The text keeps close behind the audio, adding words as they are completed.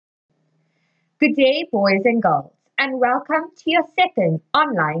Good day, boys and girls, and welcome to your second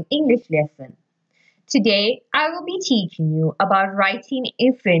online English lesson. Today, I will be teaching you about writing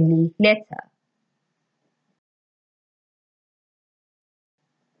a friendly letter.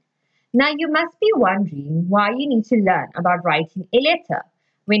 Now, you must be wondering why you need to learn about writing a letter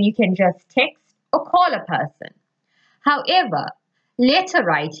when you can just text or call a person. However, letter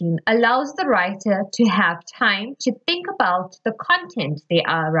writing allows the writer to have time to think about the content they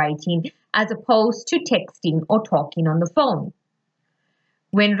are writing as opposed to texting or talking on the phone.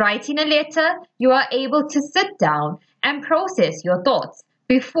 When writing a letter, you are able to sit down and process your thoughts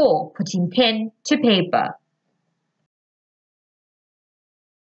before putting pen to paper.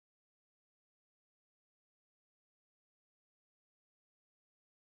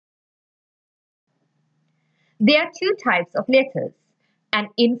 There are two types of letters, an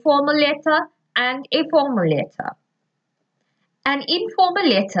informal letter and a formal letter. An informal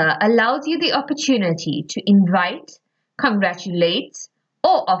letter allows you the opportunity to invite, congratulate,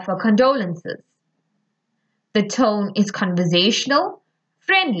 or offer condolences. The tone is conversational,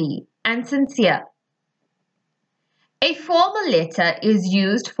 friendly, and sincere. A formal letter is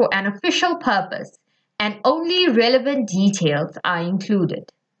used for an official purpose and only relevant details are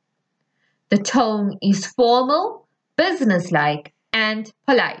included. The tone is formal, businesslike, and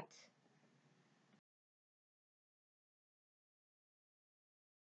polite.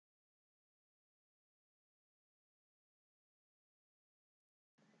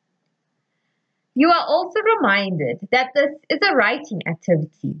 You are also reminded that this is a writing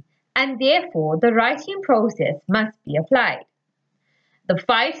activity and therefore the writing process must be applied. The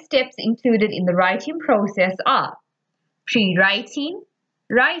 5 steps included in the writing process are pre-writing,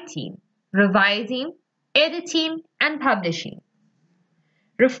 writing, revising, editing, and publishing.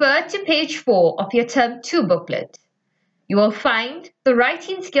 Refer to page 4 of your Term 2 booklet. You will find the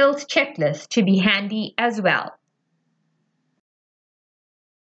writing skills checklist to be handy as well.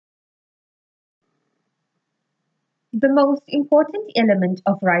 The most important element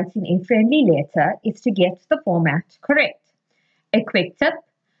of writing a friendly letter is to get the format correct. A quick tip,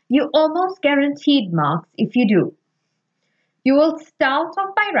 you almost guaranteed marks if you do. You will start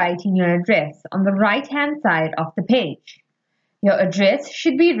off by writing your address on the right-hand side of the page. Your address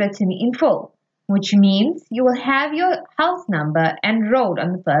should be written in full, which means you will have your house number and road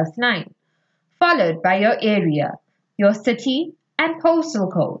on the first line, followed by your area, your city, and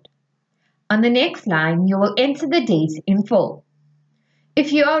postal code. On the next line, you will enter the date in full.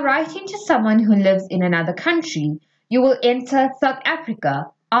 If you are writing to someone who lives in another country, you will enter South Africa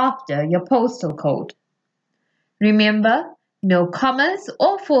after your postal code. Remember, no commas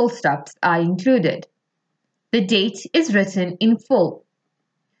or full stops are included. The date is written in full.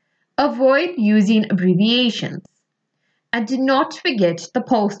 Avoid using abbreviations. And do not forget the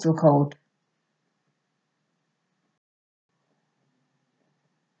postal code.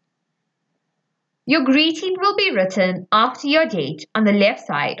 Your greeting will be written after your date on the left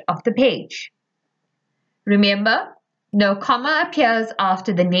side of the page. Remember, no comma appears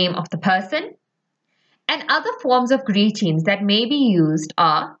after the name of the person. And other forms of greetings that may be used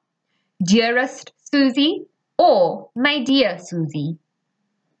are Dearest Susie or My dear Susie.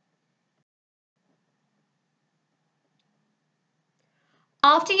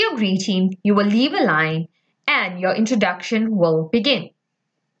 After your greeting, you will leave a line and your introduction will begin.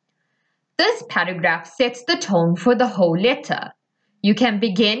 This paragraph sets the tone for the whole letter. You can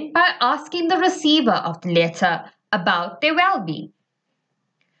begin by asking the receiver of the letter about their well-being.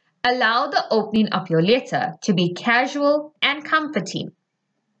 Allow the opening of your letter to be casual and comforting.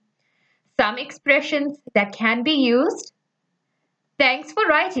 Some expressions that can be used: thanks for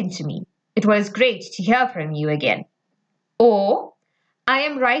writing to me. It was great to hear from you again. Or, I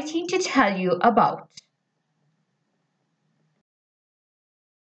am writing to tell you about.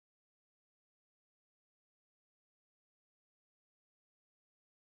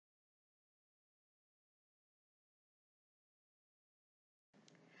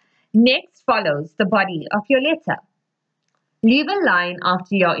 Next follows the body of your letter. Leave a line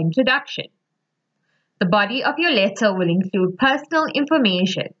after your introduction. The body of your letter will include personal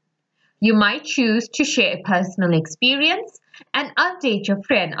information. You might choose to share a personal experience and update your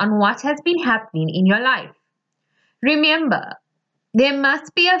friend on what has been happening in your life. Remember, there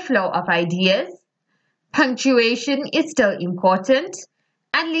must be a flow of ideas. Punctuation is still important,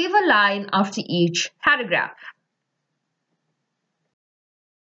 and leave a line after each paragraph.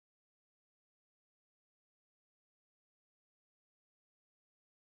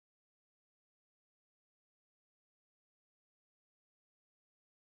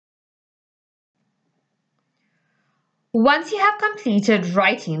 Once you have completed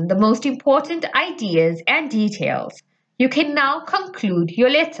writing the most important ideas and details, you can now conclude your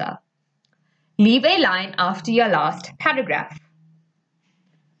letter. Leave a line after your last paragraph.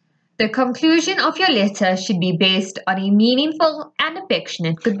 The conclusion of your letter should be based on a meaningful and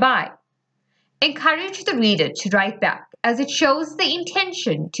affectionate goodbye. Encourage the reader to write back as it shows the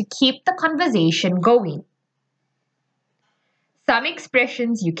intention to keep the conversation going. Some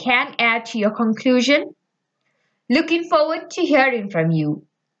expressions you can add to your conclusion: looking forward to hearing from you,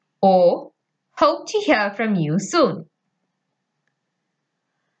 or hope to hear from you soon.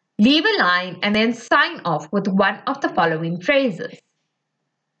 Leave a line and then sign off with one of the following phrases: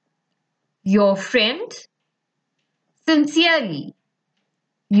 your friend, sincerely,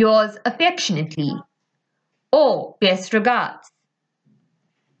 yours affectionately, or best regards.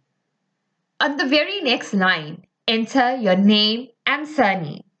 On the very next line, enter your name and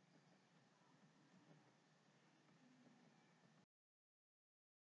surname.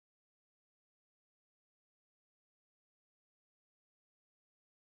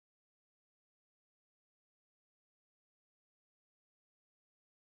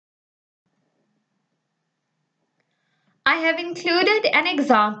 I have included an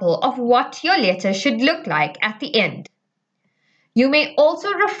example of what your letter should look like at the end. You may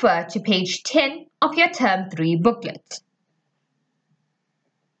also refer to page 10 of your Term 3 booklet.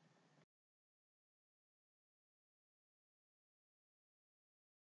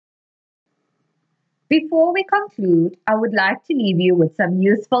 Before we conclude, I would like to leave you with some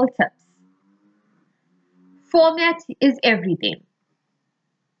useful tips. Format is everything.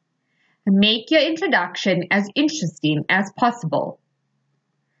 Make your introduction as interesting as possible.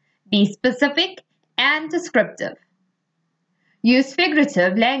 Be specific and descriptive. Use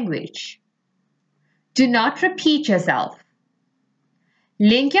figurative language. Do not repeat yourself.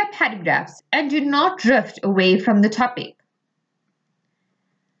 Link your paragraphs and do not drift away from the topic.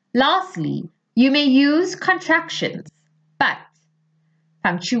 Lastly, you may use contractions, but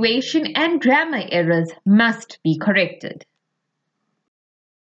punctuation and grammar errors must be corrected.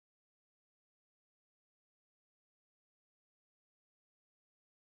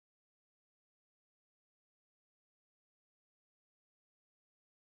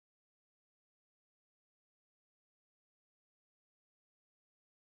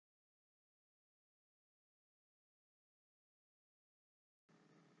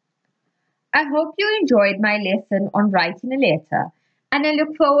 I hope you enjoyed my lesson on writing a letter, and I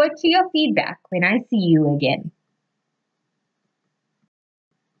look forward to your feedback when I see you again.